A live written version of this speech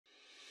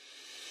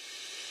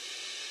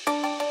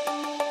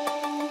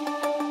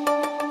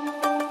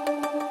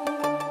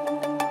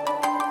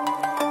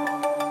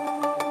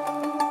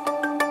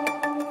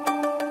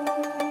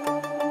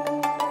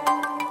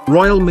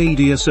Royal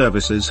Media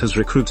Services has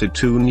recruited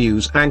 2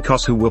 news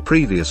anchors who were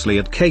previously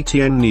at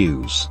KTN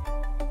News.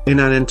 In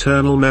an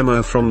internal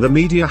memo from the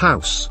media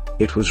house,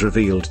 it was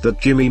revealed that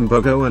Jimmy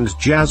Mbogo and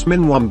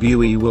Jasmine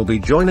Wambui will be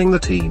joining the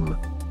team.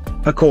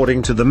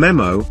 According to the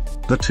memo,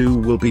 the 2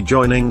 will be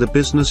joining the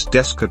business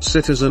desk at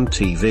Citizen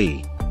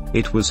TV.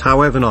 It was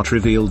however not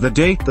revealed the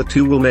date the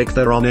 2 will make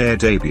their on-air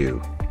debut.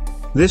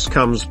 This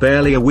comes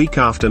barely a week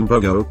after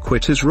Mbogo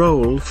quit his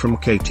role from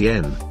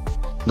KTN.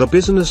 The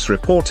business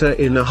reporter,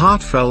 in a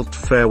heartfelt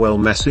farewell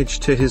message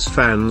to his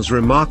fans,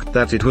 remarked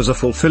that it was a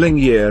fulfilling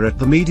year at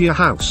the media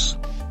house.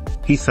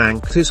 He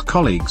thanked his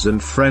colleagues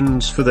and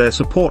friends for their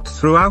support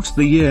throughout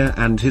the year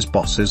and his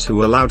bosses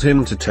who allowed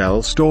him to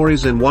tell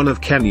stories in one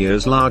of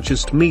Kenya's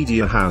largest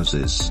media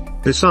houses.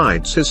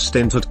 Besides his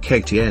stint at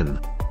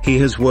KTN, he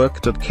has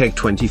worked at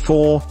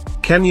K24,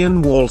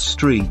 Kenyan Wall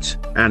Street,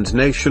 and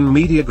Nation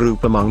Media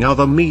Group, among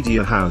other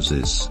media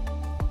houses.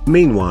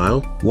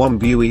 Meanwhile,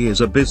 Wambui is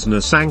a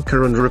business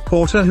anchor and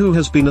reporter who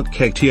has been at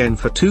KTN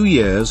for 2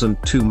 years and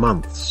 2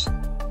 months.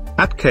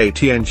 At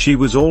KTN she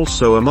was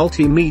also a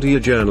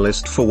multimedia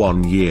journalist for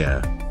 1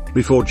 year.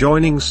 Before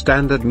joining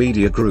Standard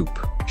Media Group,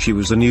 she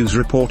was a news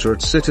reporter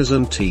at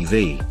Citizen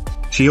TV.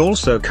 She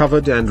also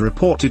covered and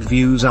reported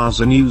Views as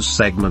a news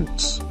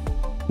segments.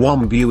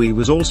 Wambui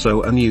was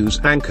also a news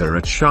anchor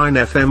at Shine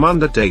FM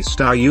under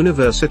Daystar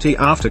University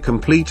after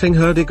completing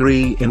her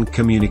degree in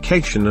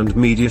Communication and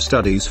Media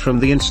Studies from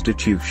the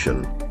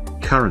institution.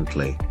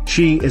 Currently,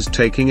 she is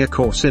taking a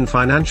course in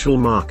financial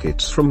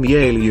markets from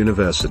Yale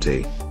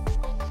University.